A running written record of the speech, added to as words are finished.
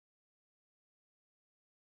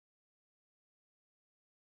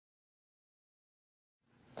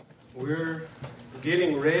We're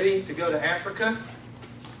getting ready to go to Africa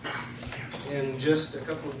in just a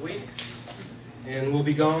couple of weeks, and we'll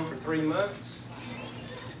be gone for 3 months.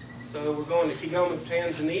 So we're going to Kigoma,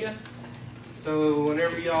 Tanzania. So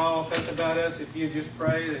whenever y'all think about us, if you just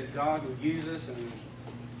pray that God would use us and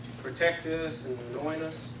protect us and anoint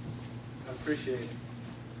us, I appreciate it.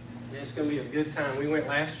 And it's going to be a good time. We went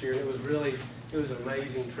last year, and it was an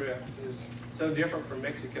amazing trip. It was so different from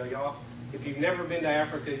Mexico, y'all. If you've never been to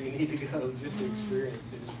Africa, you need to go just to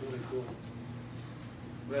experience it. It's really cool.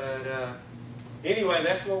 But anyway,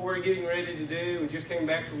 that's what we're getting ready to do. We just came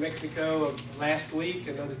back from Mexico last week,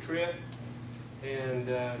 another trip. And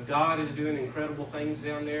God is doing incredible things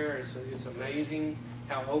down there. It's amazing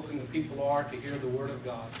how open the people are to hear the Word of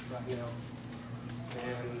God right now.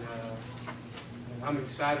 And I'm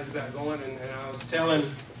excited about going. And I was telling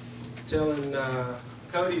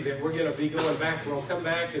Cody that we're going to be going back. We're going to come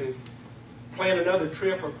back and plan another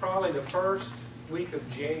trip, or probably the first week of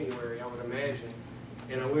January, I would imagine.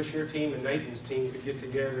 And I wish your team and Nathan's team could get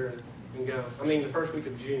together and go. I mean, the first week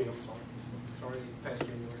of June, I'm sorry. Sorry, past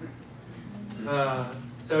January.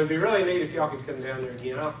 So it'd be really neat if y'all could come down there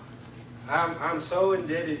again. I'm so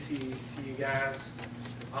indebted to you guys.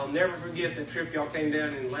 I'll never forget the trip y'all came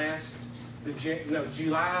down in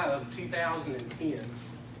July of 2010,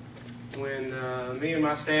 when me and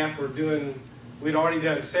my staff were we'd already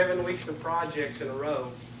done 7 weeks of projects in a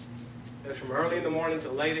row. It was from early in the morning to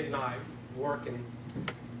late at night working,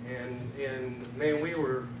 and man, we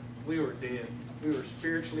were dead. We were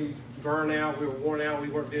spiritually burned out. We were worn out. We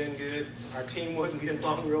weren't doing good. Our team wasn't getting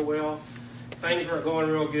along real well. Things weren't going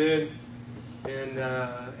real good. And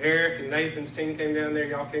Eric and Nathan's team came down there.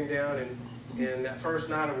 Y'all came down, and that first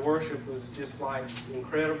night of worship was just like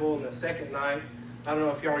incredible. And the second night, I don't know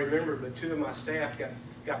if y'all remember, but 2 of my staff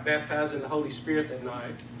got baptized in the Holy Spirit that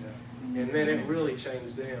night. And man, it really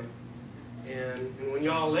changed them. And when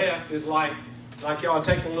y'all left, it's like y'all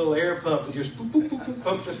taking a little air pump and just boop, boop, boop, boop,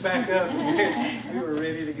 pumped us back up. And we were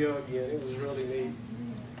ready to go again. It was really neat.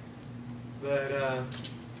 But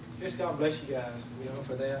just God bless you guys,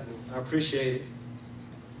 for that. And I appreciate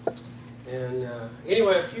it. And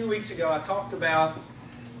anyway, a few weeks ago, I talked about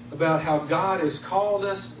how God has called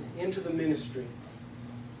us into the ministry,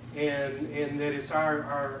 and that it's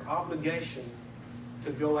our obligation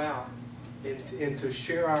to go out and to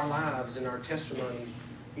share our lives and our testimonies,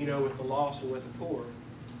 with the lost and with the poor.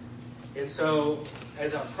 And so,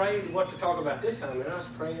 as I prayed what to talk about this time, and I was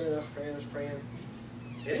praying, and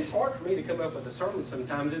it's hard for me to come up with a sermon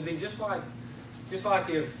sometimes. It'd be just like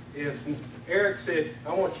if Eric said,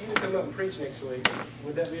 I want you to come up and preach next week.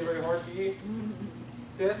 Would that be very hard for you?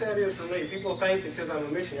 See, that's how it is for me. People think that because I'm a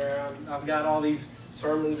missionary, I've got all these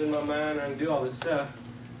sermons in my mind, I can do all this stuff.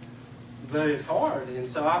 But it's hard. And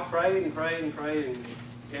so I prayed and prayed and prayed.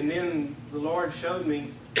 And then the Lord showed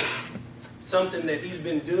me something that He's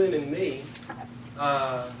been doing in me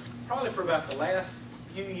probably for about the last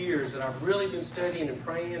few years, that I've really been studying and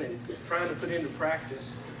praying and trying to put into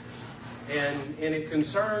practice. And it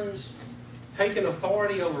concerns taking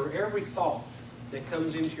authority over every thought that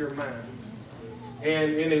comes into your mind.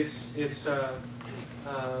 And it's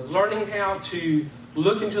learning how to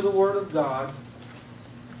look into the Word of God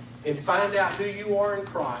and find out who you are in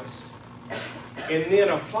Christ, and then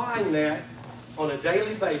applying that on a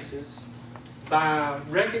daily basis by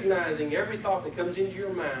recognizing every thought that comes into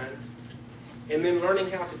your mind, and then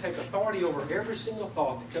learning how to take authority over every single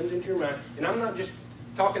thought that comes into your mind. And I'm not just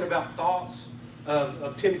talking about thoughts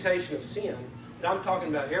of temptation of sin, but I'm talking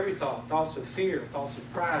about every thought. Thoughts of fear, thoughts of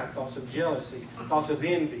pride, thoughts of jealousy, thoughts of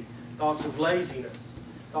envy, thoughts of laziness,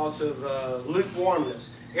 thoughts of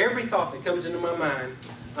lukewarmness. Every thought that comes into my mind,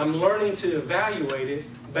 I'm learning to evaluate it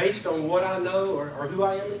based on what I know or who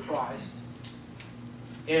I am in Christ.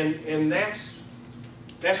 And that's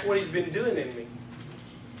what He's been doing in me.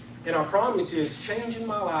 And I promise you, it's changing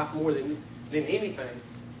my life more than anything,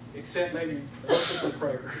 except maybe worship and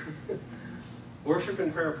prayer. Worship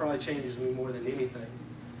and prayer probably changes me more than anything.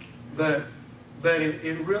 But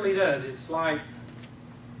it really does. It's like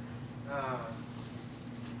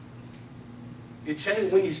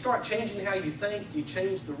when you start changing how you think, you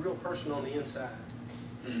change the real person on the inside.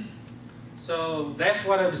 So that's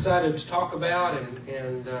what I decided to talk about,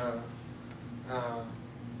 and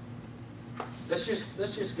let's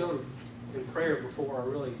just go in prayer before I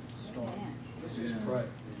really start. Let's just pray.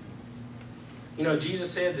 Jesus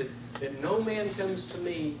said that no man comes to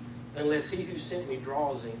me unless He who sent me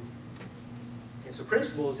draws him. And so the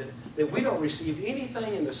principle is that we don't receive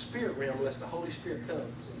anything in the spirit realm unless the Holy Spirit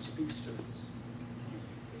comes and speaks to us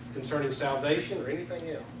concerning salvation or anything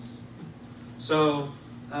else. So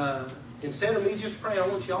instead of me just praying, I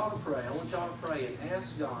want y'all to pray. I want y'all to pray and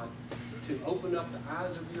ask God to open up the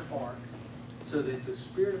eyes of your heart so that the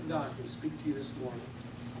Spirit of God can speak to you this morning.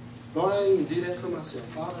 Lord, I even do that for myself.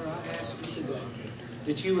 Father, I ask you today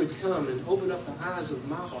that you would come and open up the eyes of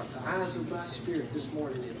my heart, the eyes of my spirit this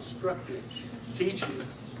morning, and instruct me, teach me.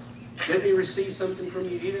 Let me receive something from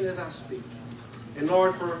you even as I speak. And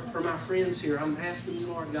Lord, for my friends here, I'm asking you,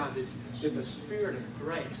 Lord God, that the Spirit of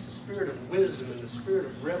grace, the Spirit of wisdom, and the Spirit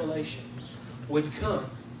of revelation would come.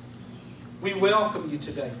 We welcome you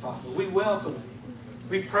today, Father. We welcome you.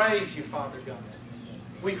 We praise you, Father God.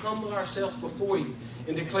 We humble ourselves before you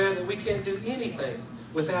and declare that we can't do anything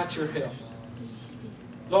without your help.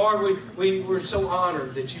 Lord, we're so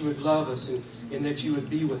honored that you would love us and that you would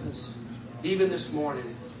be with us. Even this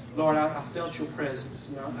morning, Lord, I felt your presence,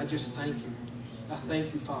 and I just thank you. I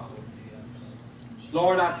thank you, Father.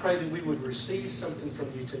 Lord, I pray that we would receive something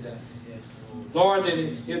from you today. Lord, that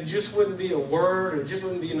it just wouldn't be a word, or it just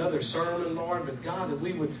wouldn't be another sermon, Lord, but God, that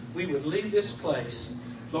we would leave this place,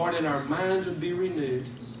 Lord, and our minds would be renewed.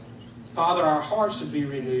 Father, our hearts would be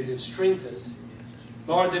renewed and strengthened.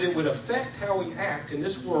 Lord, that it would affect how we act in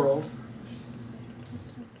this world.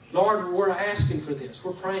 Lord, we're asking for this.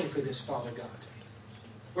 We're praying for this, Father God.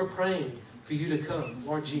 We're praying for you to come,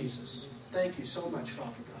 Lord Jesus. Thank you so much,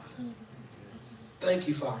 Father God. Thank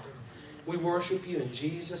you, Father. We worship you in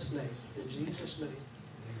Jesus' name. In Jesus' name.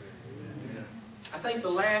 Amen. I think the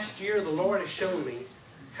last year the Lord has shown me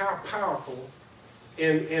how powerful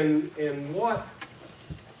in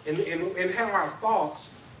how our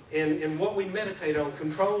thoughts and what we meditate on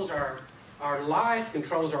controls our life,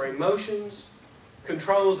 controls our emotions,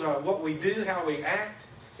 controls what we do, how we act.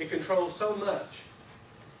 It controls so much.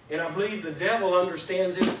 And I believe the devil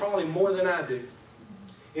understands this probably more than I do.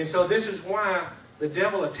 And so this is why the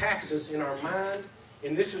devil attacks us in our mind.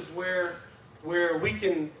 And this is where we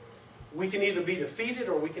can either be defeated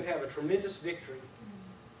or we can have a tremendous victory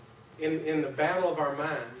in the battle of our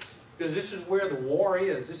minds. Because this is where the war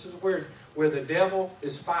is. This is where the devil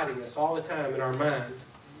is fighting us all the time in our mind.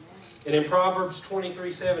 And in Proverbs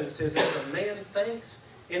 23:7 it says, as a man thinks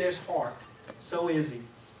in his heart, so is he.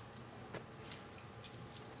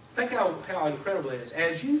 Think how incredible it is.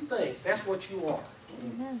 As you think, that's what you are.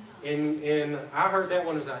 Amen. And I heard that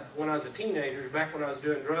when I was a teenager, back when I was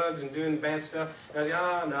doing drugs and doing bad stuff. And I was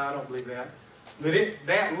like, no, I don't believe that. But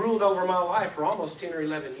that ruled over my life for almost 10 or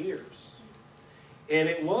 11 years. And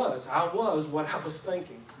I was what I was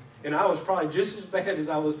thinking. And I was probably just as bad as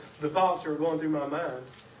the thoughts that were going through my mind.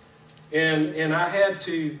 And I had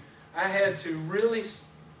to really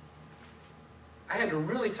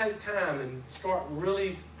take time and start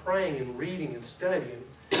really praying and reading and studying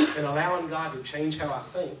and allowing God to change how I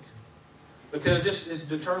think. Because this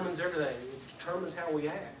determines everything. It determines how we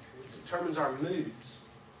act. It determines our moods.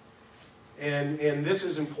 And this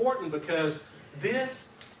is important because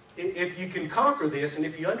this, if you can conquer this and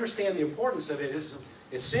if you understand the importance of it, it's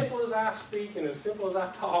as simple as I speak and as simple as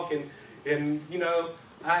I talk. And you know,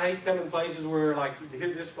 I hate coming places where, like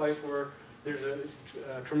this place where there's a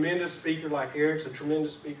tremendous speaker like Eric's a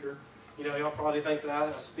tremendous speaker. You know, y'all probably think that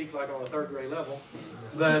I speak like on a third grade level.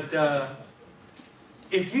 But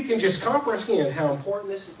if you can just comprehend how important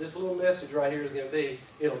this little message right here is going to be,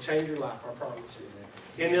 it'll change your life, I promise you.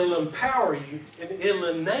 And it'll empower you, and it'll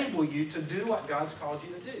enable you to do what God's called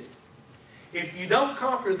you to do. If you don't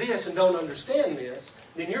conquer this and don't understand this,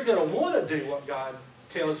 then you're going to want to do what God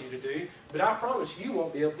tells you to do, but I promise you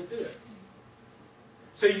won't be able to do it.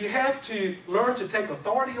 So you have to learn to take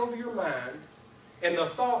authority over your mind and the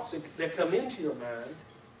thoughts that come into your mind,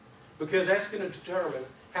 because that's going to determine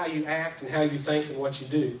how you act and how you think and what you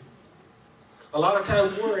do. A lot of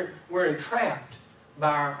times we're entrapped by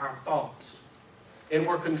our thoughts, and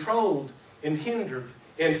we're controlled and hindered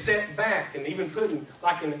and set back and even put in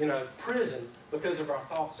a prison because of our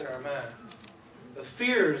thoughts in our mind. The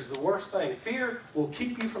fear is the worst thing. Fear will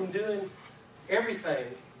keep you from doing everything,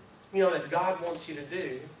 that God wants you to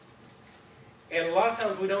do. And a lot of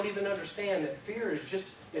times we don't even understand that fear is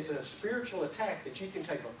it's a spiritual attack that you can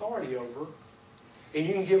take authority over and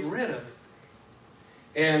you can get rid of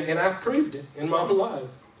it. And I've proved it in my own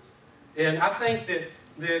life. And I think that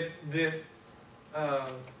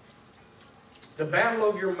the battle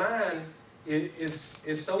of your mind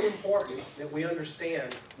is so important that we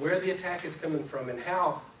understand where the attack is coming from and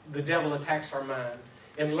how the devil attacks our mind,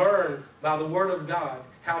 and learn by the Word of God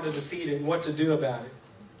how to defeat it and what to do about it.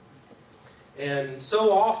 And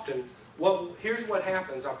so often, here's what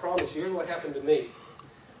happens, I promise you, here's what happened to me.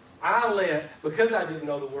 Because I didn't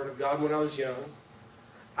know the Word of God when I was young,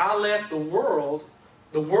 I let the world,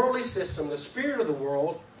 the worldly system, the spirit of the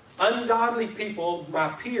world, ungodly people, my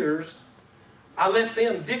peers, I let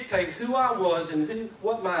them dictate who I was and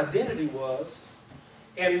what my identity was,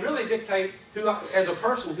 and really dictate as a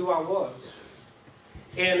person who I was.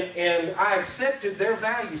 And I accepted their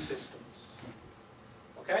value systems.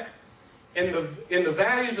 Okay? And the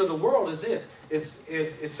values of the world is this.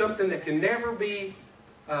 It's something that can never be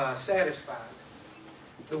satisfied.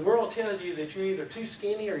 The world tells you that you're either too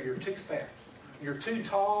skinny or you're too fat. You're too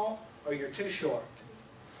tall or you're too short.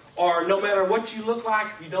 Or no matter what you look like,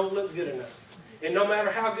 you don't look good enough. And no matter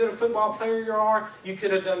how good a football player you are, you could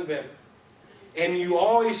have done better. And you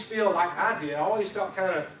always feel like I did. I always felt kind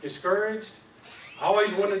of discouraged. I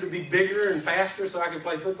always wanted to be bigger and faster so I could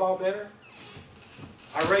play football better.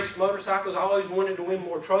 I raced motorcycles. I always wanted to win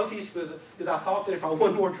more trophies because I thought that if I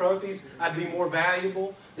won more trophies, I'd be more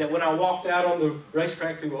valuable. That when I walked out on the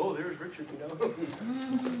racetrack, people, oh, there's Richard, you know.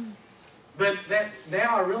 But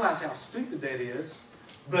now I realize how stupid that is.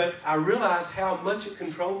 But I realize how much it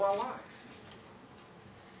controlled my life.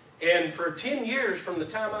 And for 10 years, from the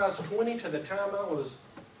time I was 20 to the time I was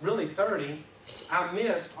really 30, I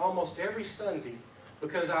missed almost every Sunday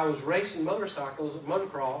because I was racing motorcycles,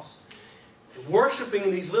 motocross, worshiping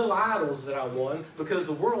these little idols that I won because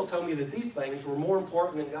the world told me that these things were more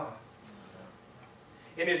important than God.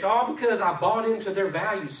 And it's all because I bought into their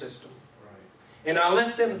value system. And I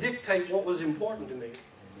let them dictate what was important to me.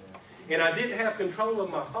 And I didn't have control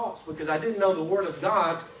of my thoughts because I didn't know the Word of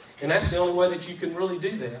God, and that's the only way that you can really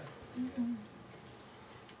do that.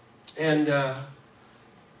 And,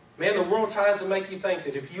 man, the world tries to make you think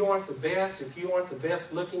that if you aren't the best, if you aren't the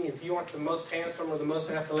best looking, if you aren't the most handsome or the most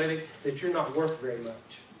athletic, that you're not worth very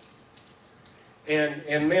much.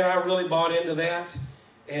 And man, I really bought into that.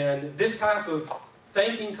 And this type of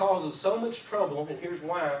thinking causes so much trouble, and here's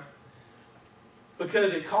why.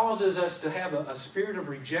 Because it causes us to have a spirit of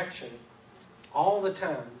rejection all the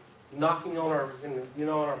time, knocking on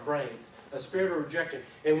our brains. A spirit of rejection.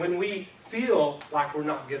 And when we feel like we're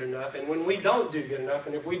not good enough, and when we don't do good enough,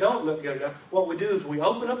 and if we don't look good enough, what we do is we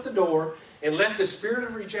open up the door and let the spirit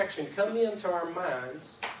of rejection come into our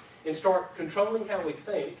minds and start controlling how we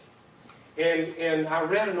think. And I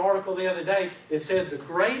read an article the other day that said the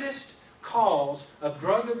greatest cause of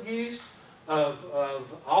drug abuse, of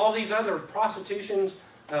all these other prostitutions,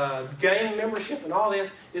 gang membership and all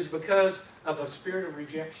this is because of a spirit of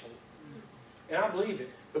rejection. And I believe it.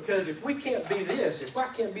 Because if we can't be this, if I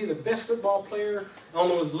can't be the best football player on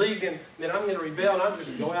the league, then I'm going to rebel and I'll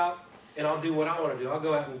just go out and I'll do what I want to do. I'll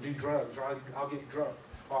go out and do drugs, or I'll get drunk,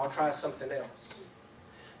 or I'll try something else.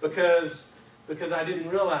 Because I didn't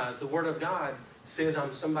realize the Word of God says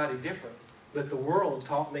I'm somebody different. But the world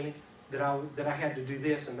taught me that I had to do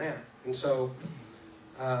this and that. And so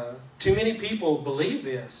too many people believe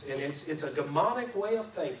this, and it's a demonic way of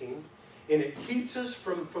thinking, and it keeps us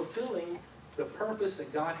from fulfilling the purpose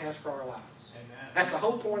that God has for our lives. Amen. That's the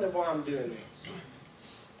whole point of why I'm doing this.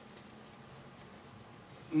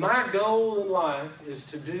 My goal in life is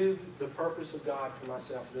to do the purpose of God for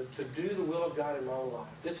myself, to do the will of God in my own life.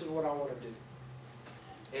 This is what I want to do.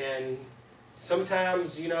 And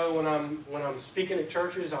sometimes, when I'm speaking at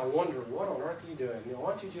churches, I wonder, what on earth are you doing? Why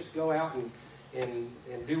don't you just go out and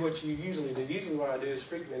do what you usually do? Usually what I do is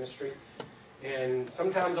street ministry. And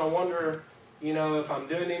sometimes I wonder, if I'm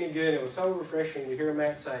doing any good. It was so refreshing to hear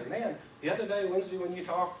Matt say, man, the other day, Wednesday, when you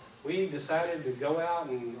talked, we decided to go out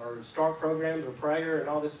or start programs or prayer and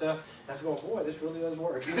all this stuff. And I was going, boy, this really does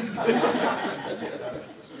work.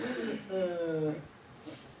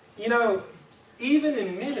 Even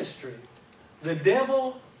in ministry, the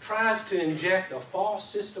devil tries to inject a false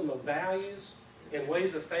system of values and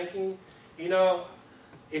ways of thinking.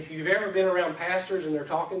 If you've ever been around pastors and they're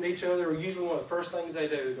talking to each other, usually one of the first things they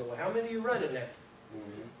do is go, well, how many are you running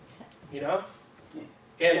now?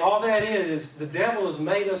 And all that is the devil has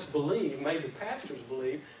made the pastors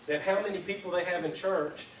believe, that how many people they have in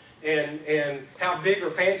church and how big or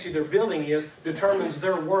fancy their building is determines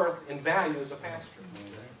their worth and value as a pastor.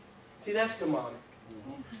 See, that's demonic.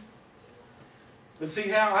 But see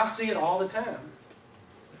how I see it all the time.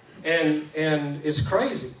 And it's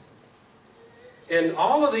crazy. And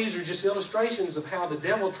all of these are just illustrations of how the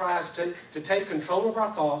devil tries to take control of our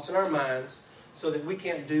thoughts and our minds so that we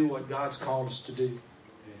can't do what God's called us to do.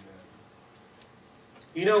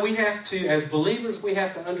 We have to, as believers, we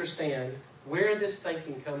have to understand where this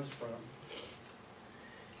thinking comes from.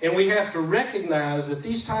 And we have to recognize that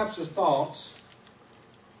these types of thoughts,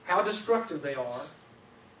 how destructive they are,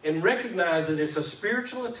 and recognize that it's a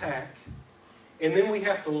spiritual attack. And then we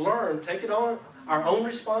have to learn, take it on our own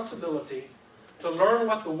responsibility to learn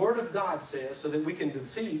what the Word of God says so that we can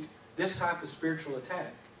defeat this type of spiritual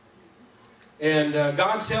attack. And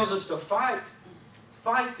God tells us to fight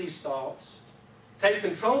these thoughts take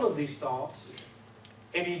control of these thoughts,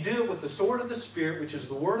 and you do it with the sword of the Spirit, which is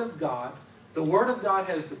the Word of God. The Word of God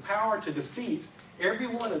has the power to defeat every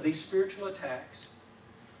one of these spiritual attacks.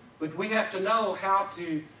 But we have to know how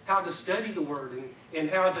to study the Word and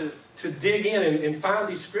how to dig in and find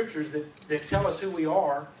these scriptures that tell us who we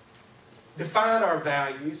are, define our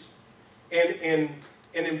values, and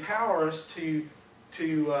empower us to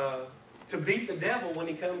beat the devil when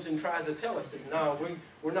he comes and tries to tell us that, no,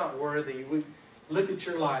 we're not worthy. Look at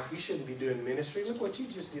your life. You shouldn't be doing ministry. Look what you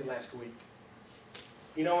just did last week.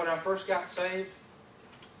 You know, when I first got saved,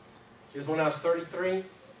 it was when I was 33.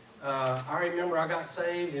 I remember I got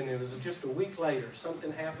saved, and it was just a week later.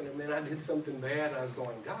 Something happened, and then I did something bad, and I was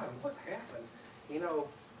going, God, what happened? You know,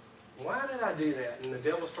 why did I do that? And the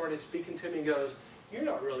devil started speaking to me and goes, you're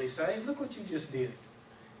not really saved. Look what you just did.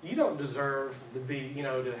 You don't deserve to be,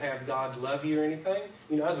 to have God love you or anything.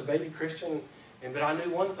 You know, I was a baby Christian, but I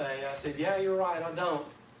knew one thing. I said, yeah, you're right, I don't.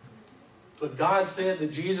 But God said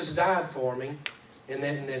that Jesus died for me, and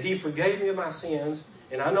that He forgave me of my sins,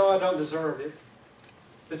 and I know I don't deserve it.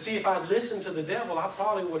 But see, if I'd listened to the devil, I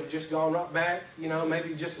probably would have just gone right back,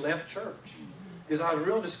 maybe just left church. Because I was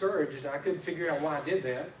real discouraged. I couldn't figure out why I did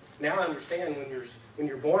that. Now I understand when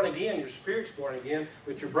you're born again, your spirit's born again,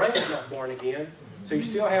 but your brain's not born again. So you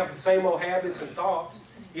still have the same old habits and thoughts.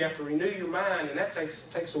 You have to renew your mind, and that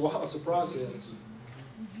takes a while. It's a process.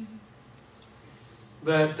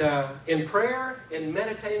 But in prayer and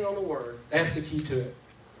meditating on the Word, that's the key to it.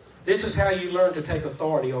 This is how you learn to take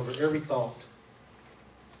authority over every thought.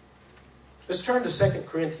 Let's turn to 2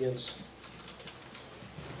 Corinthians.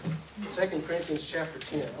 2 Corinthians chapter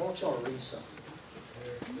 10. I want y'all to read something.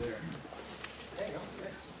 There. Hang on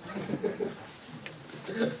fast.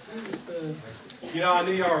 I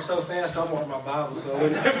knew y'all were so fast, I marked my Bible, so I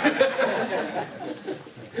wouldn't I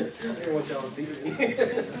didn't want y'all to beat me.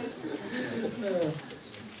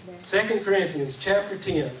 2 Corinthians chapter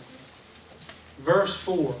 10, verse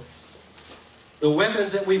 4. The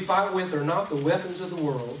weapons that we fight with are not the weapons of the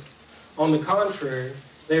world. On the contrary,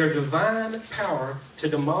 they are divine power to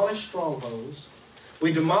demolish strongholds.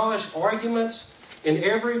 We demolish arguments and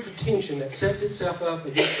every pretension that sets itself up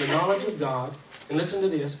against the knowledge of God. And listen to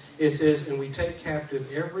this. It says, and we take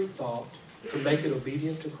captive every thought to make it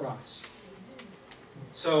obedient to Christ.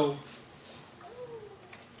 So,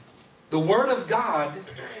 the Word of God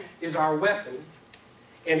is our weapon.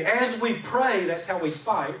 And as we pray, that's how we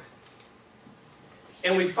fight.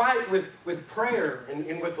 And we fight with prayer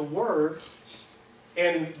and with the Word.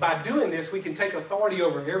 And by doing this, we can take authority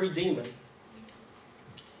over every demon.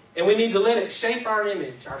 And we need to let it shape our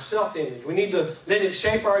image, our self-image. We need to let it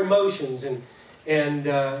shape our emotions. And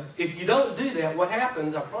if you don't do that, what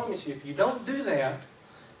happens, I promise you, if you don't do that,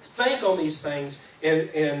 think on these things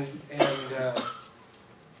and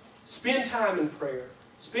spend time in prayer.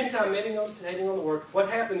 Spend time meditating on the Word. What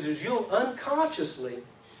happens is you'll unconsciously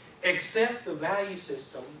accept the value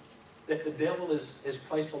system that the devil has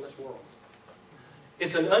placed on this world.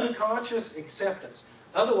 It's an unconscious acceptance.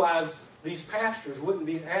 Otherwise, these pastors wouldn't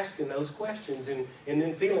be asking those questions and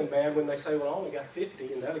then feeling bad when they say, well, I only got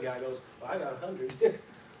 50, and the other guy goes, well, I got 100.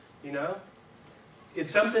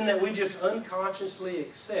 It's something that we just unconsciously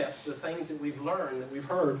accept, the things that we've learned, that we've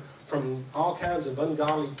heard from all kinds of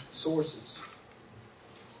ungodly sources.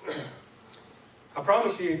 I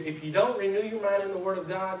promise you, if you don't renew your mind in the Word of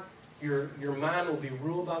God, your mind will be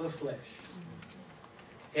ruled by the flesh.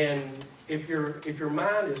 And if your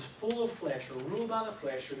mind is full of flesh or ruled by the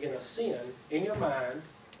flesh, you're going to sin in your mind.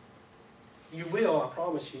 You will, I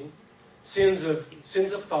promise you. Sins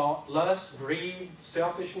of thought, lust, greed,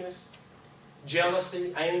 selfishness,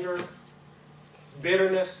 jealousy, anger,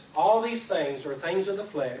 bitterness. All these things are things of the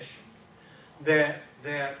flesh that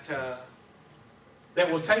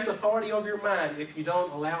will take authority over your mind if you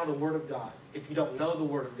don't allow the Word of God, if you don't know the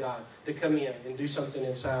Word of God to come in and do something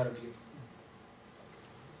inside of you.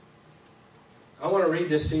 I want to read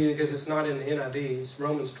this to you because it's not in the NIV. It's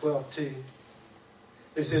Romans 12:2.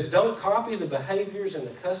 It says, don't copy the behaviors and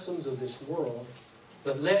the customs of this world,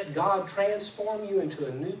 but let God transform you into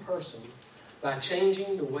a new person by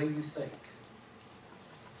changing the way you think.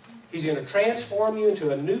 He's going to transform you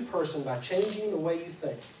into a new person by changing the way you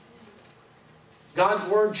think. God's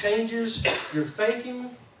Word changes your thinking.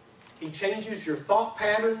 He changes your thought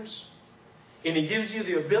patterns. And He gives you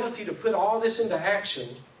the ability to put all this into action.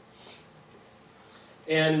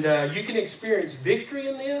 And you can experience victory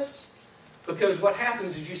in this because what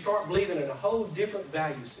happens is you start believing in a whole different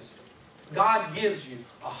value system. God gives you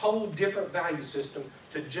a whole different value system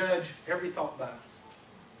to judge every thought by.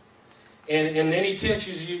 And then He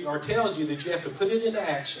teaches you or tells you that you have to put it into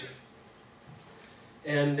action.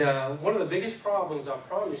 And one of the biggest problems, I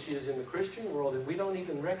promise you, is in the Christian world that we don't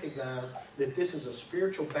even recognize that this is a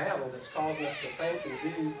spiritual battle that's causing us to think and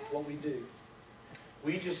do what we do.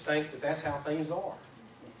 We just think that that's how things are.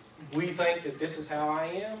 We think that this is how I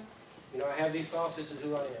am. You know, I have these thoughts, this is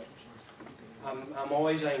who I am. I'm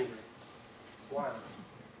always angry. Why?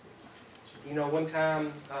 You know, one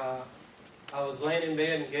time I was laying in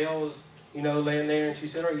bed and Gail was, laying there, and she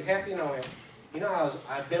said, "Are you happy?" And I went,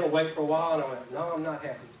 I'd been awake for a while, and I went, "No, I'm not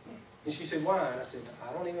happy." And she said, "Why?" And I said,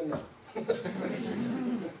 "I don't even know."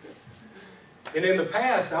 And in the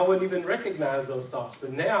past, I wouldn't even recognize those thoughts.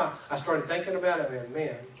 But now, I started thinking about it, and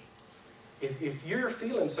man, if you're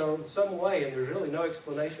feeling some way, and there's really no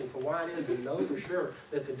explanation for why it is, then know for sure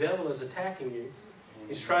that the devil is attacking you.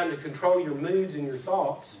 He's trying to control your moods and your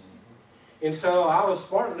thoughts. And so I was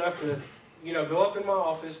smart enough to go up in my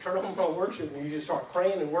office, turn on my worship music, start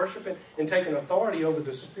praying and worshiping and taking authority over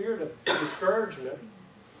the spirit of discouragement.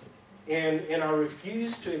 And I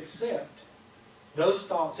refused to accept those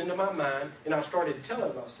thoughts into my mind, and I started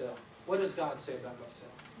telling myself, what does God say about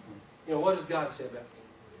myself? What does God say about me?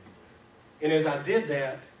 And as I did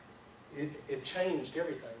that, it changed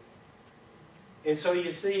everything. And so you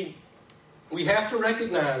see, we have to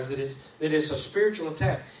recognize that it's a spiritual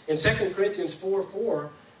attack. In 2 Corinthians 4:4,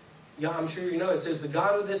 I'm sure you know, it says, "The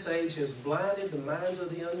God of this age has blinded the minds of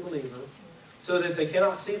the unbeliever so that they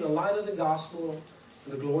cannot see the light of the gospel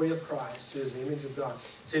of the glory of Christ, who is the image of God."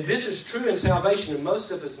 So this is true in salvation, and most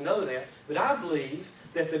of us know that. But I believe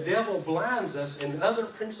that the devil blinds us in other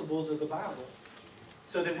principles of the Bible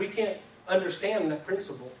so that we can't understand that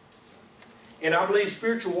principle. And I believe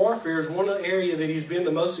spiritual warfare is one area that he's been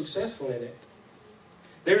the most successful in it.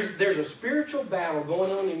 There's a spiritual battle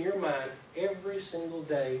going on in your mind every single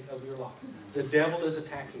day of your life. The devil is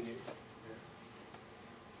attacking you.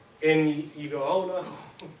 And you go, "Oh no."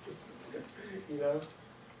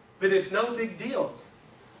 But it's no big deal.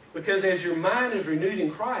 Because as your mind is renewed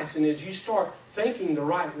in Christ, and as you start thinking the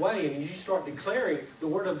right way, and as you start declaring the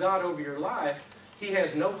Word of God over your life, He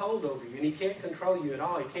has no hold over you, and He can't control you at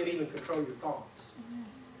all. He can't even control your thoughts.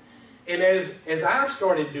 And as I've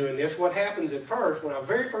started doing this, what happens at first, when I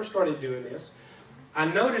very first started doing this, I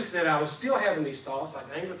noticed that I was still having these thoughts, like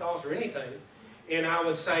anger thoughts or anything, and I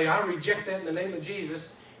would say, "I reject that in the name of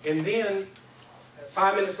Jesus," and then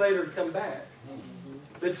 5 minutes later it'd come back.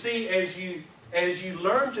 But see, as you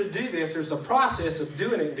learn to do this, there's a process of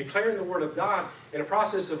doing it and declaring the Word of God, and a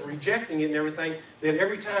process of rejecting it and everything, that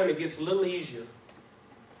every time it gets a little easier.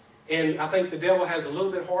 And I think the devil has a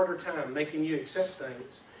little bit harder time making you accept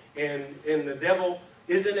things. And the devil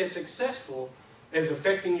isn't as successful as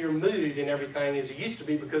affecting your mood and everything as he used to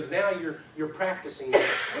be, because now you're practicing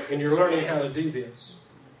this and you're learning how to do this.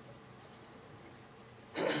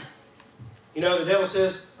 The devil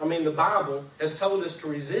says, the Bible has told us to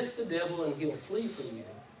resist the devil and he'll flee from you.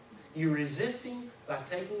 You resist him by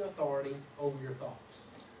taking authority over your thoughts.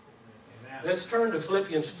 Amen. Let's turn to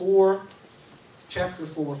Philippians chapter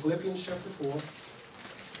 4. Philippians chapter 4.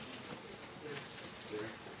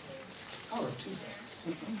 Oh, too fast.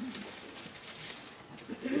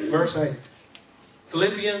 Verse 8.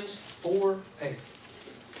 Philippians 4:8.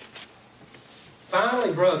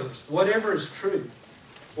 "Finally, brothers, whatever is true,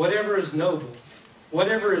 whatever is noble,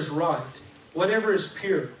 whatever is right, whatever is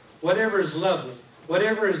pure, whatever is lovely,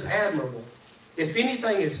 whatever is admirable, if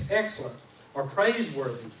anything is excellent or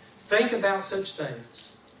praiseworthy, think about such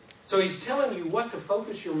things." So he's telling you what to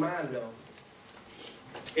focus your mind on.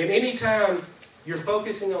 And anytime you're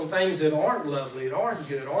focusing on things that aren't lovely, that aren't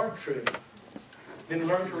good, aren't true, then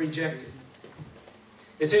learn to reject it.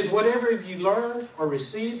 It says, "Whatever you learned or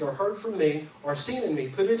received or heard from me or seen in me,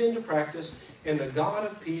 put it into practice, and the God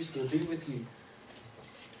of peace will be with you."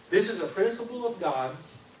 This is a principle of God,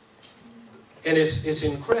 and it's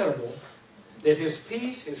incredible that His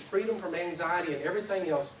peace, His freedom from anxiety, and everything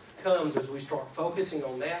else comes as we start focusing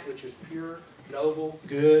on that which is pure, noble,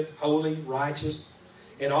 good, holy, righteous,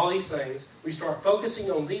 and all these things. We start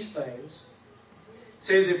focusing on these things. It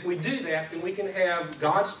says if we do that, then we can have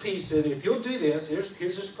God's peace. And if you'll do this, here's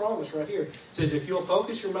this promise right here. It says if you'll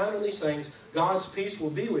focus your mind on these things, God's peace will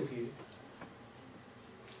be with you.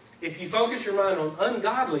 If you focus your mind on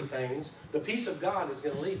ungodly things, the peace of God is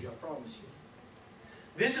going to leave you, I promise you.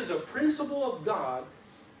 This is a principle of God,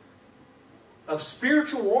 of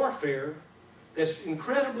spiritual warfare, that's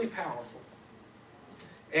incredibly powerful.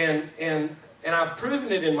 And I've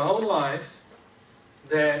proven it in my own life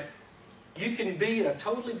that you can be a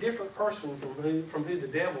totally different person from who the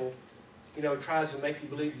devil, tries to make you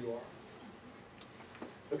believe you are.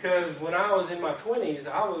 Because when I was in my 20s,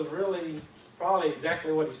 I was really probably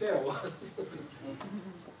exactly what he said I was.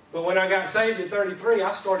 But when I got saved at 33,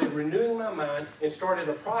 I started renewing my mind and started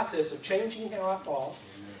a process of changing how I thought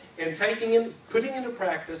and putting into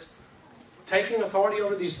practice, taking authority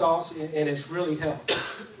over these thoughts, and it's really helped.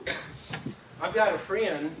 I've got a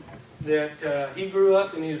friend that he grew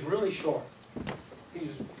up and he was really short.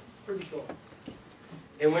 He's pretty short.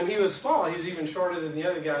 And when he was small, he was even shorter than the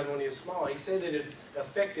other guys when he was small. He said that it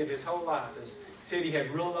affected his whole life. He said he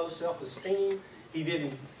had real low self-esteem. He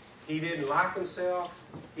didn't like himself.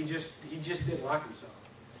 He just didn't like himself.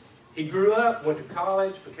 He grew up, went to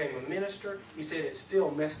college, became a minister. He said it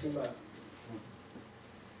still messed him up.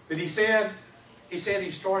 But he said he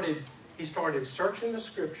started searching the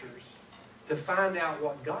scriptures to find out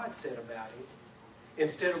what God said about him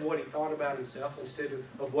instead of what he thought about himself, instead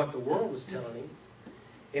of what the world was telling him.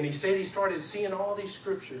 And he said he started seeing all these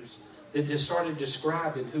scriptures that just started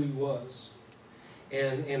describing who he was.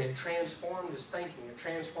 And it transformed his thinking. It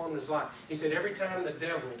transformed his life. He said every time the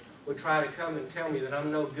devil would try to come and tell me that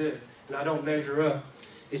I'm no good and I don't measure up,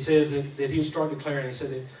 he says that he would start declaring, he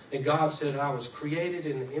said that God said that I was created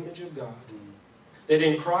in the image of God. That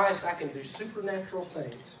in Christ I can do supernatural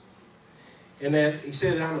things. And that he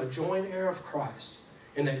said that I'm a joint heir of Christ.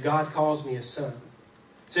 And that God calls me his son.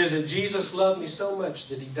 It says that Jesus loved me so much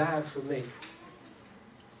that he died for me.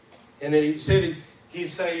 And then he said,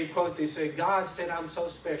 he'd quote, he said, God said I'm so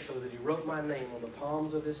special that he wrote my name on the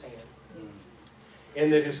palms of his hand.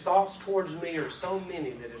 And that his thoughts towards me are so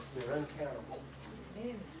many that they're uncountable.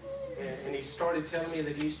 And he started telling me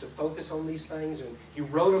that he used to focus on these things, and he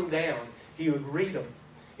wrote them down. He would read them,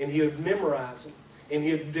 and he would memorize them, and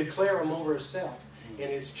he would declare them over himself. And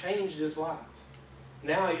it's changed his life.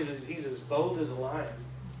 Now he's as bold as a lion.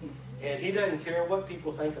 And he doesn't care what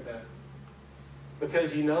people think about him,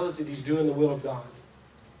 because he knows that he's doing the will of God.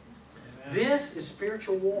 Amen. This is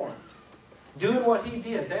spiritual war. Doing what he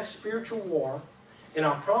did, that's spiritual war. And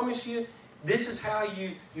I promise you, this is how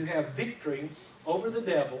you have victory over the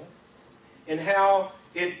devil, and how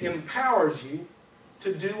it empowers you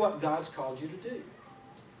to do what God's called you to do.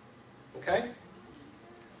 Okay?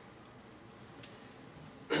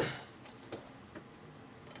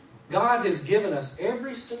 God has given us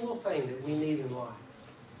every single thing that we need in life.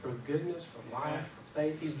 For goodness, for life, for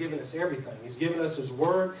faith. He's given us everything. He's given us his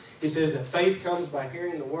word. He says that faith comes by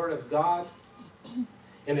hearing the word of God.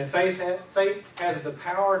 And that faith has the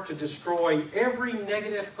power to destroy every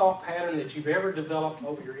negative thought pattern that you've ever developed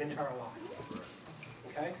over your entire life.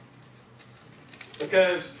 Okay?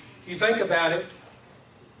 Because you think about it,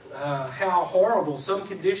 how horrible some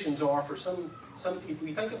conditions are for some people.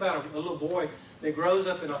 You think about a little boy that grows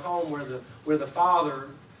up in a home where the father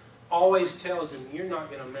always tells him, you're not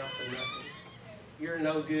going to amount to nothing. You're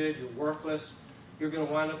no good. You're worthless. You're going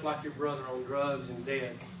to wind up like your brother on drugs and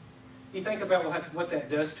dead. You think about what that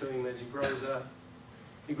does to him as he grows up.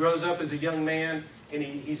 He grows up as a young man, and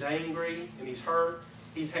he's angry, and he's hurt.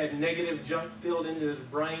 He's had negative junk filled into his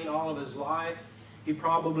brain all of his life. He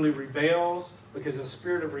probably rebels because the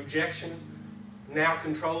spirit of rejection now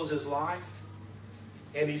controls his life.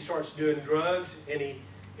 And he starts doing drugs and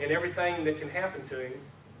everything that can happen to him.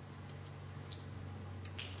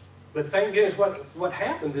 But thank goodness what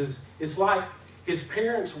happens is it's like his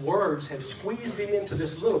parents' words have squeezed him into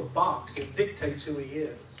this little box that dictates who he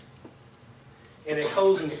is. And it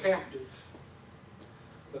holds him captive.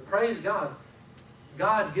 But praise God,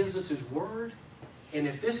 God gives us his word. And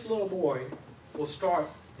if this little boy will start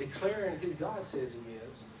declaring who God says he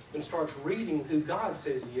is, and starts reading who God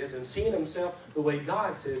says he is, and seeing himself the way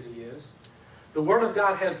God says he is, the word of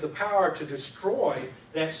God has the power to destroy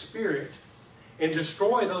that spirit and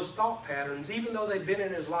destroy those thought patterns, even though they've been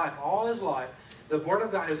in his life all his life. The word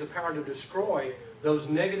of God has the power to destroy those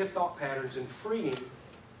negative thought patterns and free him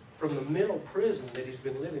from the mental prison that he's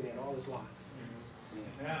been living in all his life.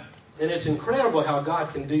 Yeah. And it's incredible how God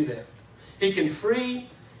can do that. He can free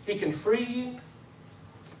you,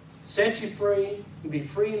 set you free, and be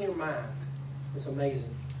free in your mind. It's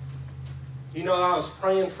amazing. You know, I was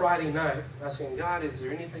praying Friday night. I said, God, is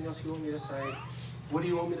there anything else you want me to say? What do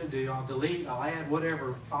you want me to do? I'll delete, I'll add,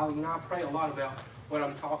 whatever. Father, I pray a lot about what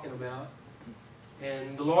I'm talking about.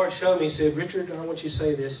 And the Lord showed me, he said, Richard, I want you to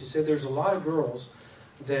say this. He said, there's a lot of girls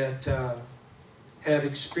that have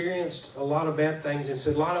experienced a lot of bad things. And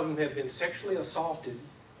said a lot of them have been sexually assaulted.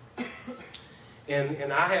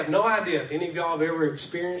 And I have no idea if any of y'all have ever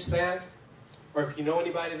experienced that, or if you know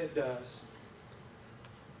anybody that does.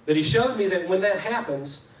 But he showed me that when that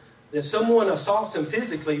happens, that someone assaults them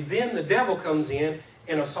physically, then the devil comes in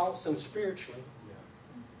and assaults them spiritually.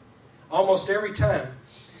 Almost every time.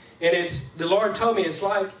 And the Lord told me it's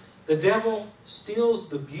like the devil steals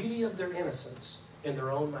the beauty of their innocence in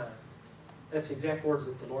their own mind. That's the exact words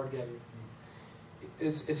that the Lord gave me.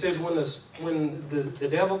 It says when the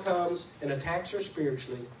devil comes and attacks her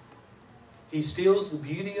spiritually, he steals the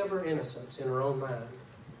beauty of her innocence in her own mind.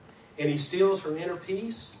 And he steals her inner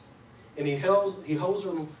peace, and he holds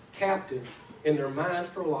her captive in their mind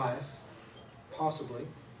for life, possibly.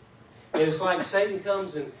 And it's like Satan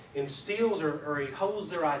comes and steals or he holds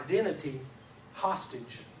their identity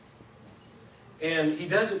hostage. And he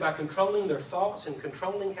does it by controlling their thoughts and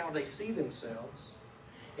controlling how they see themselves.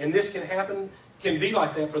 And this can be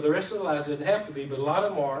like that for the rest of their lives. It doesn't have to be, but a lot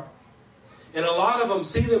of them are. And a lot of them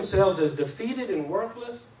see themselves as defeated and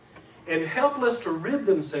worthless and helpless to rid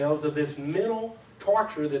themselves of this mental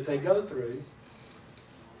torture that they go through.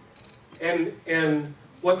 And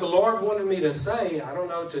what the Lord wanted me to say, I don't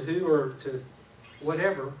know to who or to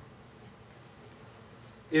whatever,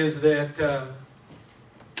 is that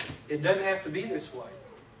it doesn't have to be this way.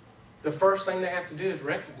 The first thing they have to do is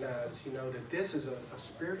recognize, that this is a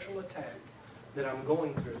spiritual attack that I'm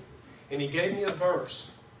going through. And He gave me a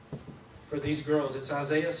verse for these girls. It's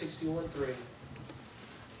Isaiah 61:3.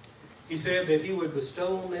 He said that He would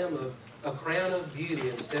bestow on them a crown of beauty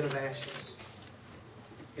instead of ashes.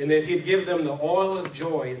 And that He'd give them the oil of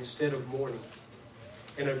joy instead of mourning.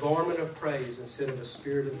 And a garment of praise instead of a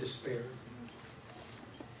spirit of despair.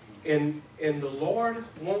 And the Lord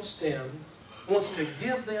wants to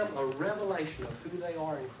give them a revelation of who they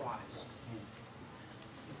are in Christ.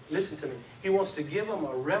 Listen to me. He wants to give them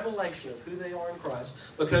a revelation of who they are in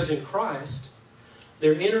Christ. Because in Christ,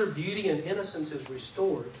 their inner beauty and innocence is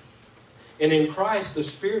restored. And in Christ, the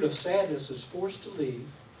spirit of sadness is forced to leave.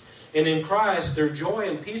 And in Christ, their joy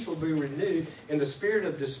and peace will be renewed, and the spirit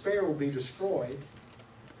of despair will be destroyed.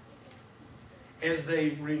 As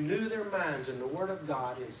they renew their minds in the Word of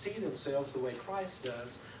God and see themselves the way Christ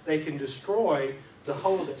does, they can destroy the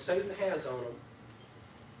hold that Satan has on them.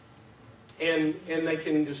 And they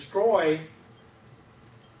can destroy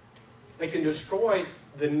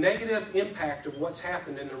the negative impact of what's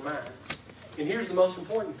happened in their minds. And here's the most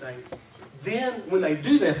important thing. Then, when they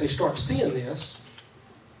do that, they start seeing this.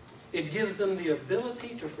 It gives them the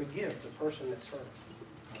ability to forgive the person that's hurt.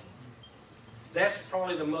 That's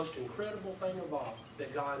probably the most incredible thing of all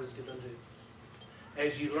that God is going to do.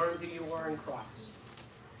 As you learn who you are in Christ,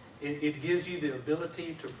 it gives you the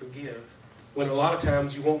ability to forgive when a lot of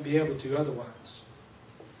times you won't be able to otherwise.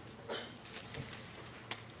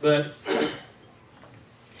 But,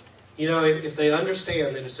 if they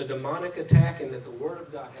understand that it's a demonic attack and that the Word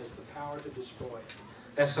of God has the power to destroy it,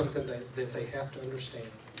 that's something that they have to understand.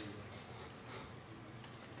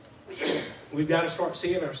 We've got to start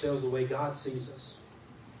seeing ourselves the way God sees us.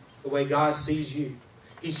 The way God sees you.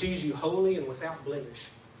 He sees you holy and without blemish.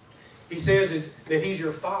 He says that He's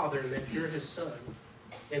your Father and that you're His son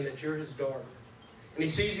and that you're His daughter. And He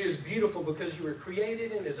sees you as beautiful because you were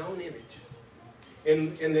created in His own image.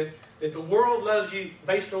 And that the world loves you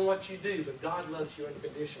based on what you do, but God loves you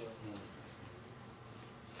unconditionally.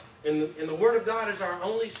 And the Word of God is our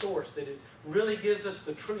only source, that it really gives us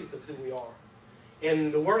the truth of who we are.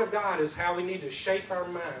 And the Word of God is how we need to shape our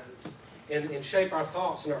minds and shape our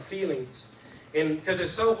thoughts and our feelings. And because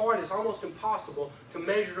it's so hard, it's almost impossible to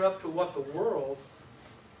measure up to what the world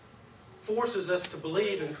forces us to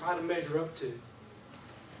believe and try to measure up to.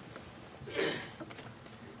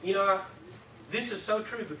 This is so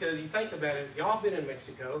true because you think about it. Y'all have been in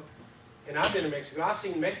Mexico, and I've been in Mexico. I've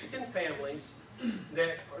seen Mexican families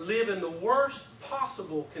that live in the worst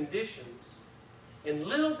possible conditions in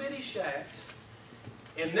little bitty shacks.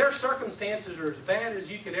 And their circumstances are as bad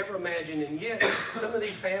as you could ever imagine. And yet, some of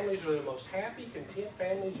these families are the most happy, content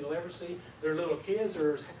families you'll ever see. Their little kids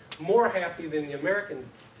are more happy than the American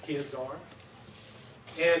kids are.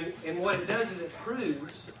 And what it does is it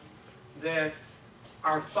proves that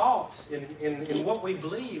our thoughts and what we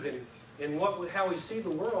believe and how we see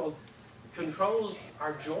the world controls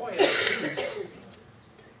our joy and our peace.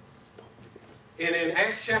 And in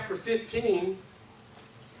Acts chapter 15,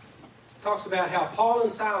 talks about how Paul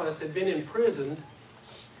and Silas had been imprisoned.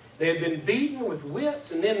 They had been beaten with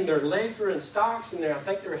whips, and then their legs were in stocks, and I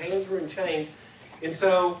think their hands were in chains. And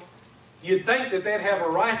so you'd think that they'd have a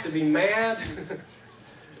right to be mad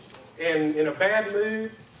and in a bad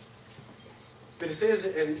mood. But it says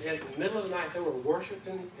in the middle of the night they were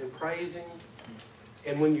worshiping and praising.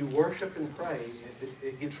 And when you worship and pray,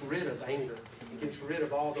 it gets rid of anger. It gets rid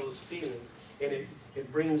of all those feelings. And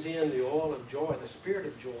it brings in the oil of joy, the spirit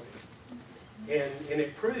of joy. And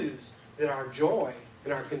it proves that our joy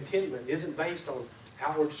and our contentment isn't based on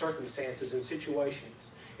outward circumstances and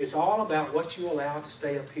situations. It's all about what you allow to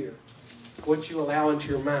stay up here, what you allow into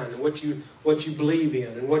your mind, and what you believe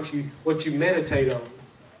in, and what you meditate on.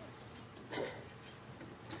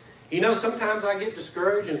 You know, sometimes I get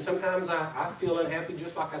discouraged and sometimes I feel unhappy,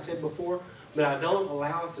 just like I said before, but I don't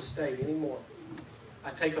allow it to stay anymore. I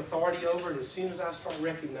take authority over it as soon as I start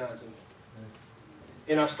recognizing it.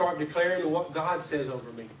 And I start declaring what God says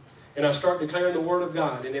over me. And I start declaring the Word of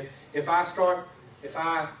God. And if I start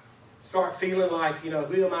feeling like, you know,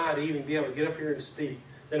 who am I to even be able to get up here and speak,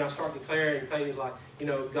 then I start declaring things like, you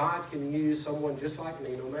know, God can use someone just like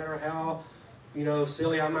me, no matter how, you know,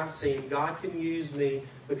 silly I might seem. God can use me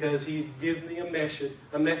because He's given me a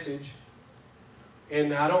message.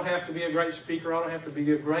 And I don't have to be a great speaker. I don't have to be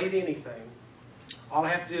a great anything. All I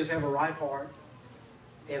have to do is have a right heart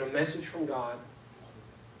and a message from God.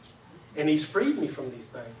 And He's freed me from these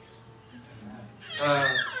things.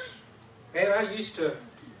 Man, I used to,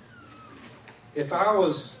 if I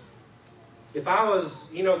was,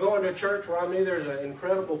 you know, going to a church where I knew there's an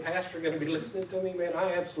incredible pastor going to be listening to me, man,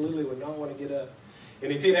 I absolutely would not want to get up.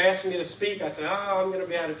 And if he'd asked me to speak, I'd say, I'm going to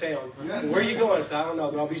be out of town. And where are you going? I said, I don't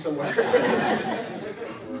know, but I'll be somewhere.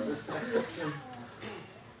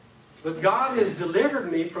 But God has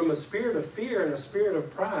delivered me from a spirit of fear and a spirit of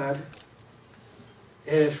pride.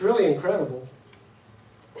 And it's really incredible.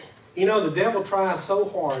 You know, the devil tries so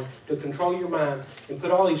hard to control your mind and put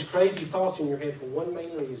all these crazy thoughts in your head for one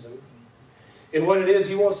main reason. And what it is,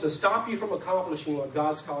 he wants to stop you from accomplishing what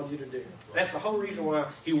God's called you to do. That's the whole reason why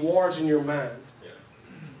he wars in your mind.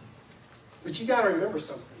 But you got to remember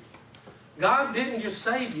something. God didn't just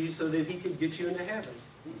save you so that He could get you into heaven.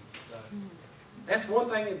 That's one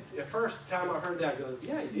thing, the first time I heard that, I go,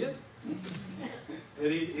 yeah, He did.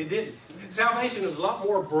 But He didn't. Salvation is a lot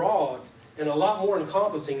more broad and a lot more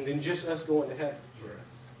encompassing than just us going to heaven.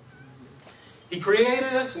 He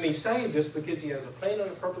created us and He saved us because He has a plan and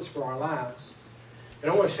a purpose for our lives. And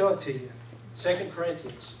I want to show it to you. 2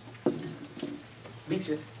 Corinthians. Beat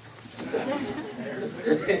you.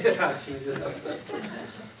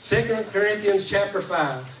 2 Corinthians chapter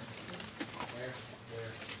 5.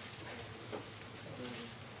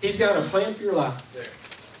 He's got a plan for your life.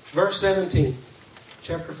 Verse 17,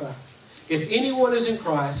 chapter 5. If anyone is in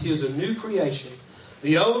Christ, he is a new creation.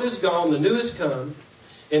 The old is gone, the new is come.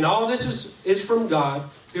 And all this is from God,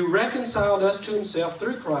 who reconciled us to Himself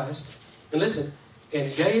through Christ. And listen,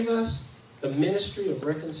 and gave us the ministry of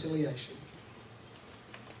reconciliation.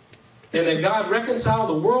 And that God reconciled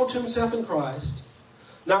the world to Himself in Christ,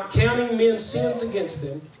 not counting men's sins against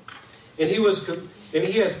them. And He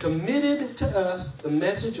has committed to us the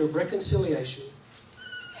message of reconciliation.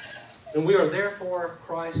 And we are therefore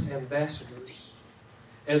Christ's ambassadors,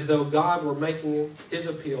 as though God were making His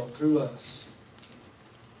appeal through us.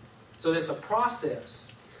 So there's a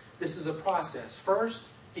process. This is a process. First,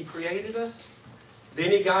 He created us.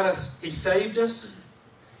 Then He got us. He saved us.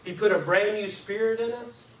 He put a brand new spirit in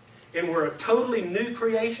us. And we're a totally new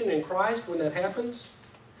creation in Christ when that happens.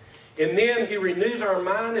 And then He renews our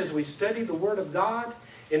mind as we study the Word of God.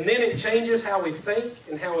 And then it changes how we think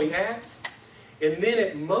and how we act. And then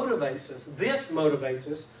it motivates us. This motivates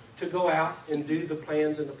us to go out and do the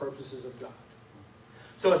plans and the purposes of God.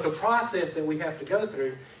 So it's a process that we have to go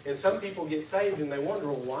through. And some people get saved and they wonder,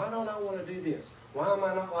 well, why don't I want to do this? Why am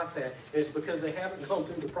I not like that? And it's because they haven't gone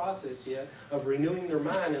through the process yet of renewing their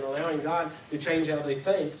mind and allowing God to change how they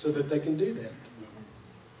think so that they can do that.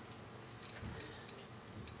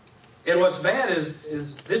 And what's bad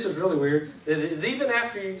is this is really weird, that is even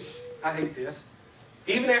after you, I hate this,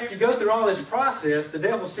 even after you go through all this process, the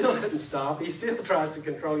devil still doesn't stop. He still tries to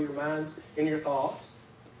control your minds and your thoughts.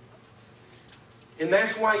 And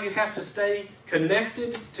that's why you have to stay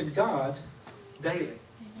connected to God daily.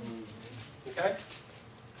 Okay?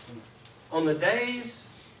 On the days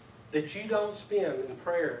that you don't spend in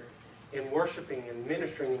prayer and worshiping and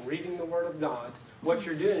ministering and reading the Word of God, what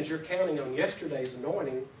you're doing is you're counting on yesterday's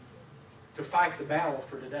anointing to fight the battle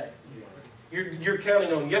for today. You're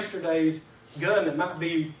counting on yesterday's gun that might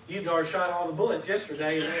be, you'd already shot all the bullets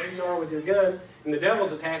yesterday, and there you are with your gun, and the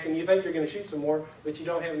devil's attacking. You think you're going to shoot some more, but you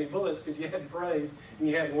don't have any bullets because you hadn't prayed, and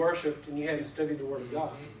you hadn't worshipped, and you hadn't studied the Word of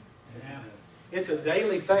God. It's a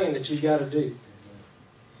daily thing that you've got to do.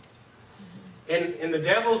 And the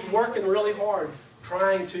devil's working really hard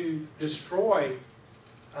trying to destroy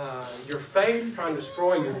your faith, trying to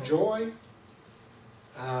destroy your joy.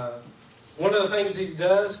 One of the things he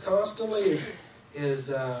does constantly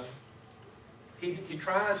is he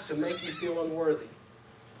tries to make you feel unworthy.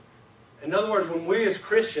 In other words, when we as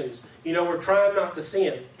Christians, we're trying not to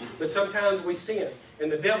sin, but sometimes we sin,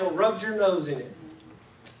 and the devil rubs your nose in it,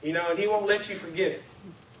 and he won't let you forget it,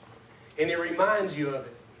 and he reminds you of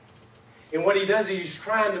it. And what he does is he's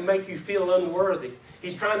trying to make you feel unworthy.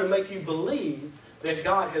 He's trying to make you believe that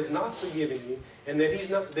God has not forgiven you and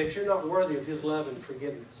that you're not worthy of His love and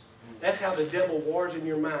forgiveness. That's how the devil wars in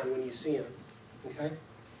your mind when you sin. Okay?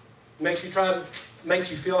 Makes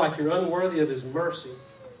you feel like you're unworthy of His mercy.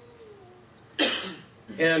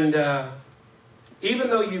 And even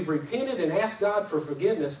though you've repented and asked God for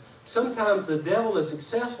forgiveness, sometimes the devil is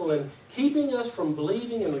successful in keeping us from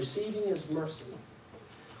believing and receiving His mercy.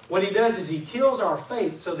 What he does is he kills our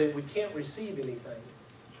faith so that we can't receive anything.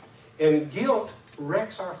 And guilt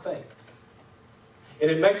wrecks our faith.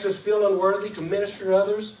 And it makes us feel unworthy to minister to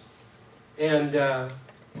others. And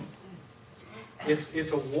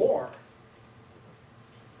it's a war.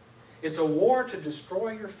 It's a war to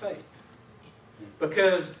destroy your faith.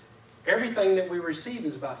 Because everything that we receive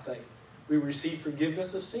is by faith. We receive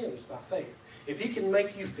forgiveness of sins by faith. If He can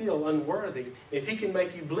make you feel unworthy, if He can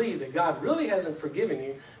make you believe that God really hasn't forgiven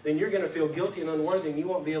you, then you're going to feel guilty and unworthy and you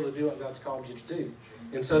won't be able to do what God's called you to do.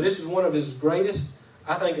 And so this is one of His greatest,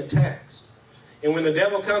 I think, attacks. And when the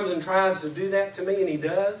devil comes and tries to do that to me, and he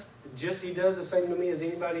does the same to me as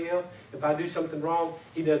anybody else. If I do something wrong,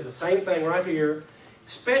 he does the same thing right here,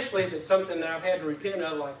 especially if it's something that I've had to repent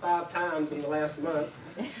of like 5 times in the last month.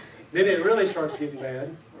 Then it really starts getting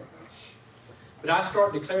bad. But I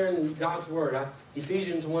start declaring God's Word,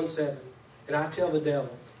 Ephesians 1:7, and I tell the devil,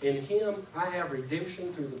 in Him I have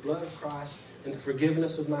redemption through the blood of Christ and the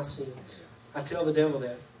forgiveness of my sins. I tell the devil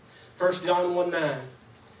that. 1 John 1:9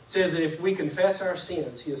 says that if we confess our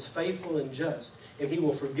sins, He is faithful and just, and He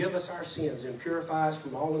will forgive us our sins and purify us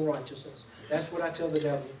from all unrighteousness. That's what I tell the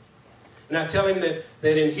devil. And I tell him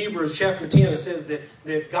that in Hebrews chapter 10 it says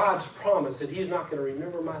that God's promise that He's not going to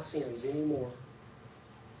remember my sins anymore.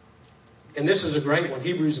 And this is a great one,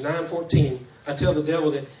 Hebrews 9:14. I tell the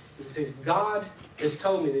devil that God has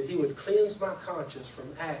told me that He would cleanse my conscience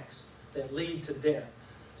from acts that lead to death,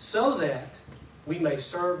 so that we may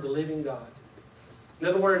serve the living God. In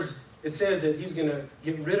other words, it says that He's going to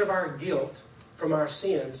get rid of our guilt from our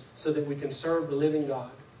sins so that we can serve the living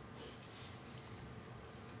God.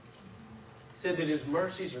 He said that His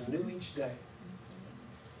mercies are new each day.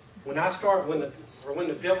 When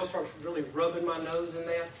the devil starts really rubbing my nose in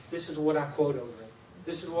that, this is what I quote over him.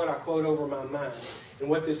 This is what I quote over my mind. And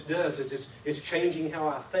what this does is it's changing how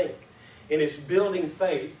I think. And it's building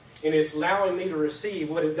faith. And it's allowing me to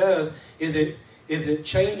receive. What it does is it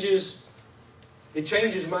changes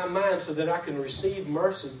my mind so that I can receive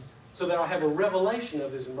mercy, so that I'll have a revelation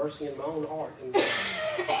of His mercy in my own heart.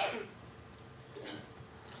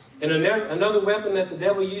 And another weapon that the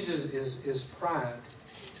devil uses is pride.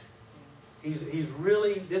 This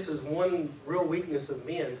is one real weakness of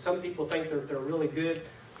men. Some people think they're really good.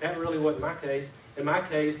 That really wasn't my case. In my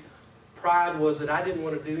case, pride was that I didn't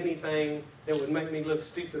want to do anything that would make me look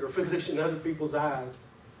stupid or foolish in other people's eyes.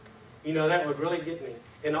 That would really get me.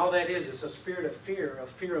 And all that is, it's a spirit of fear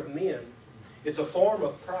of men. It's a form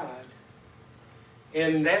of pride.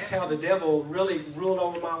 And that's how the devil really ruled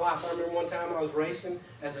over my life. I remember one time I was racing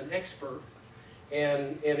as an expert,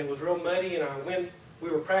 and it was real muddy, and we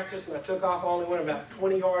were practicing, I took off, only went about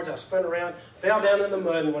 20 yards, I spun around, fell down in the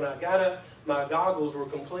mud, and when I got up, my goggles were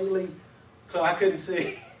completely, so I couldn't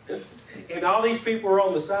see. And all these people were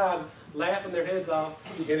on the side laughing their heads off,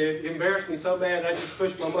 and it embarrassed me so bad, I just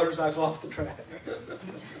pushed my motorcycle off the track.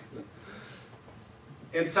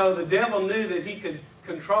 And so the devil knew that he could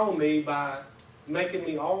control me by making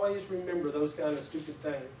me always remember those kind of stupid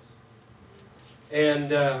things.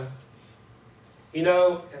 And,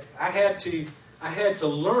 I had to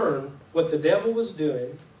learn what the devil was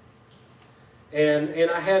doing, and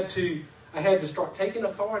I had to start taking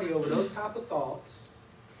authority over those type of thoughts.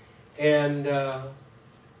 And I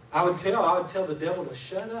would tell the devil to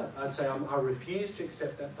shut up. I'd say, I refuse to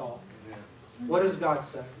accept that thought. Yeah. What does God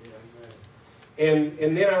say? Yeah,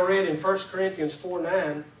 and then I read in 1 Corinthians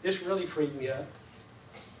 4:9. This really freaked me up. It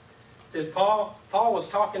says Paul was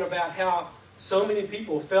talking about how so many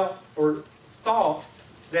people felt or thought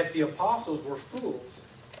that the apostles were fools.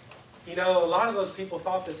 A lot of those people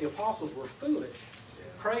thought that the apostles were foolish,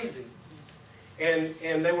 crazy, and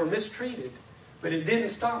they were mistreated. But it didn't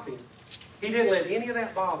stop him. He didn't let any of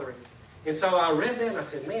that bother him. And so I read that and I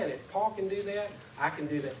said, man, if Paul can do that, I can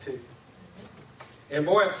do that too. And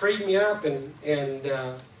boy, it freed me up, and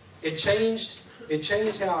it changed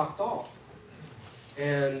how I thought.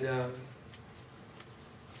 And now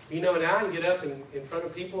I can get up in front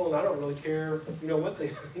of people and I don't really care, what they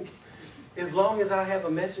think. As long as I have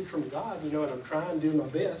a message from God, and I'm trying to do my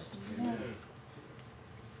best.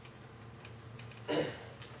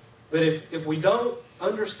 But if we don't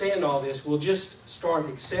understand all this, we'll just start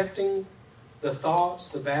accepting the thoughts,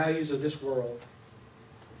 the values of this world.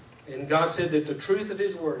 And God said that the truth of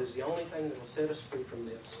His Word is the only thing that will set us free from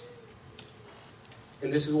this.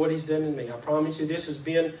 And this is what He's done in me. I promise you, this has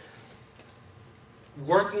been,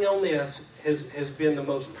 working on this has been the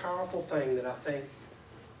most powerful thing that I think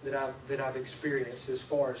that I've experienced as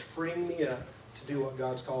far as freeing me up to do what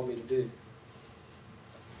God's called me to do.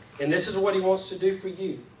 And this is what He wants to do for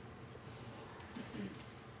you.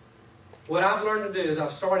 What I've learned to do is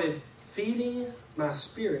I've started feeding my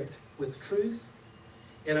spirit with truth,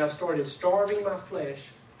 and I've started starving my flesh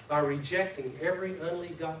by rejecting every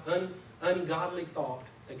ungodly thought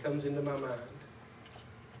that comes into my mind.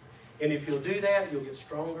 And if you'll do that, you'll get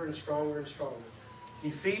stronger and stronger and stronger.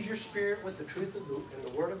 You feed your spirit with the truth of and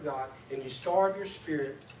the Word of God, and you starve your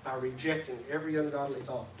spirit by rejecting every ungodly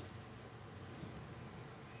thought.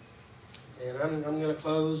 And I'm going to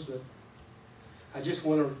close, but I just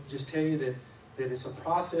want to tell you that it's a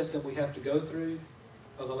process that we have to go through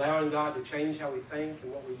of allowing God to change how we think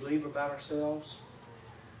and what we believe about ourselves.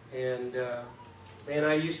 And man,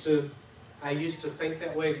 I used to think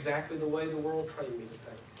that way, exactly the way the world trained me to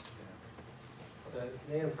think. But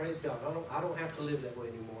man, praise God, I don't have to live that way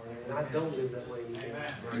anymore, and I don't live that way anymore.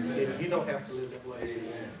 And you don't have to live that way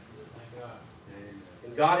anymore.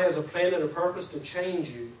 And God has a plan and a purpose to change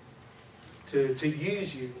you, to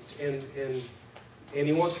use you, and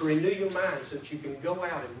He wants to renew your mind so that you can go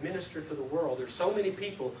out and minister to the world. There's so many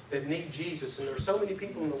people that need Jesus, and there's so many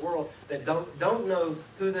people in the world that don't know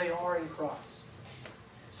who they are in Christ.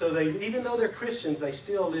 So even though they're Christians, they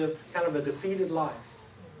still live kind of a defeated life.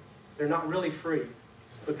 They're not really free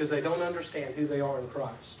because they don't understand who they are in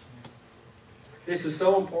Christ. This is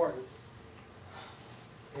so important.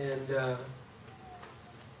 And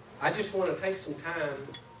I just want to take some time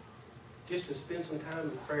just to spend some time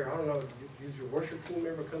in prayer. I don't know, does your worship team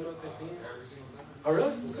ever come up at the end? Oh,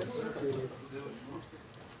 really?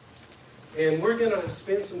 And we're going to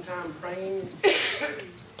spend some time praying,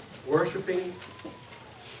 worshiping,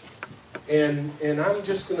 and I'm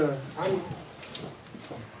just going to,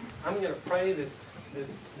 I'm going to pray that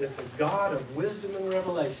the God of wisdom and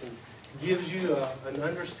revelation gives you an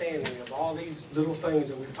understanding of all these little things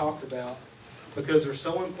that we've talked about, because they're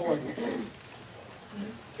so important.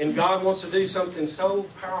 And God wants to do something so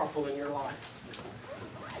powerful in your life.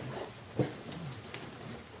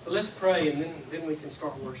 So let's pray, and then we can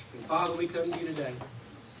start worshiping. Father, we come to you today.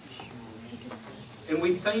 And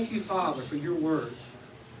we thank you, Father, for your word.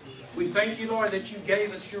 We thank you, Lord, that you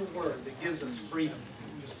gave us your word that gives us freedom.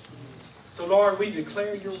 So, Lord, we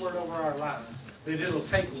declare your word over our lives, that it'll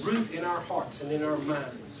take root in our hearts and in our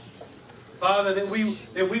minds. Father, that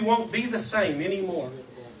we won't be the same anymore.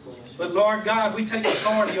 But, Lord God, we take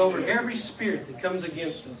authority over every spirit that comes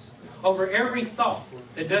against us, over every thought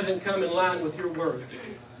that doesn't come in line with your word.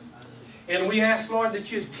 And we ask, Lord,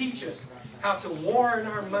 that you'd teach us how to war in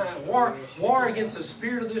our mind, war against the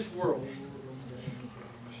spirit of this world.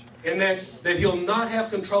 And that He'll not have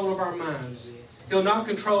control of our minds. He'll not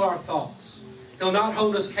control our thoughts. He'll not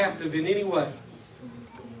hold us captive in any way.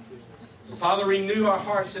 Father, renew our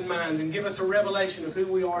hearts and minds and give us a revelation of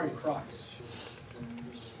who we are in Christ.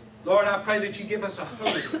 Lord, I pray that you give us a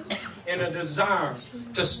hunger and a desire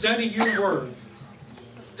to study your word.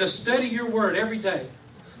 To study your word every day.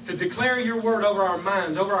 To declare your word over our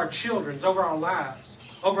minds, over our children, over our lives,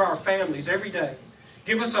 over our families every day.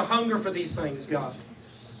 Give us a hunger for these things, God.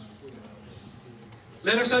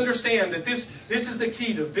 Let us understand that this is the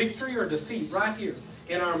key to victory or defeat right here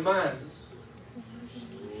in our minds.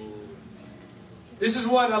 This is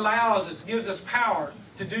what allows us, gives us power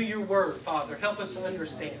to do your word, Father. Help us to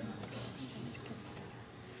understand.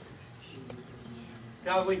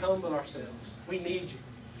 God, we humble ourselves. We need you.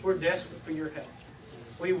 We're desperate for your help.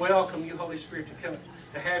 We welcome you, Holy Spirit, to come,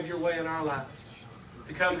 to have your way in our lives.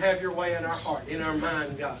 To come have your way in our heart, in our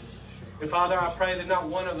mind, God. And Father, I pray that not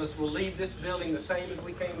one of us will leave this building the same as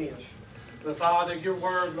we came in. But Father, your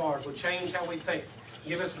word, Lord, will change how we think.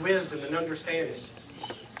 Give us wisdom and understanding.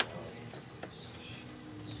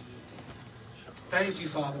 Thank you,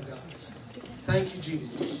 Father God. Thank you,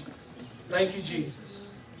 Jesus. Thank you,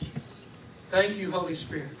 Jesus. Thank you, Holy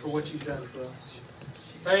Spirit, for what you've done for us.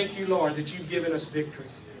 Thank you, Lord, that you've given us victory.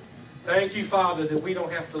 Thank you, Father, that we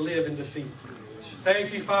don't have to live in defeat.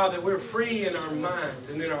 Thank you, Father, that we're free in our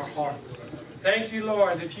minds and in our hearts. Thank you,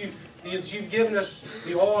 Lord, that you've given us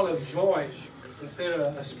the oil of joy instead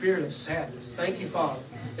of a spirit of sadness. Thank you, Father,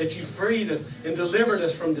 that you freed us and delivered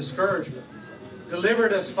us from discouragement.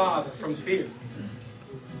 Delivered us, Father, from fear.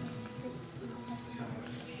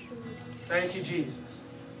 Thank you, Jesus.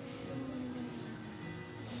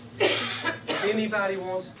 If anybody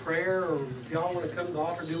wants prayer, or if y'all want to come to the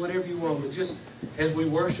altar, do whatever you want. But just as we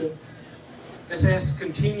worship, Let's ask,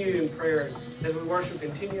 continue in prayer. As we worship,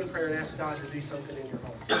 continue in prayer and ask God to do something in your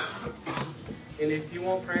heart. And if you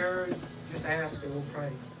want prayer, just ask and we'll pray.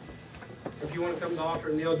 If you want to come to the altar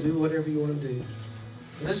and kneel, do whatever you want to do.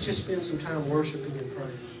 But let's just spend some time worshiping and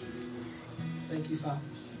praying. Thank you, Father.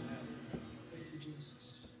 Thank you, Jesus.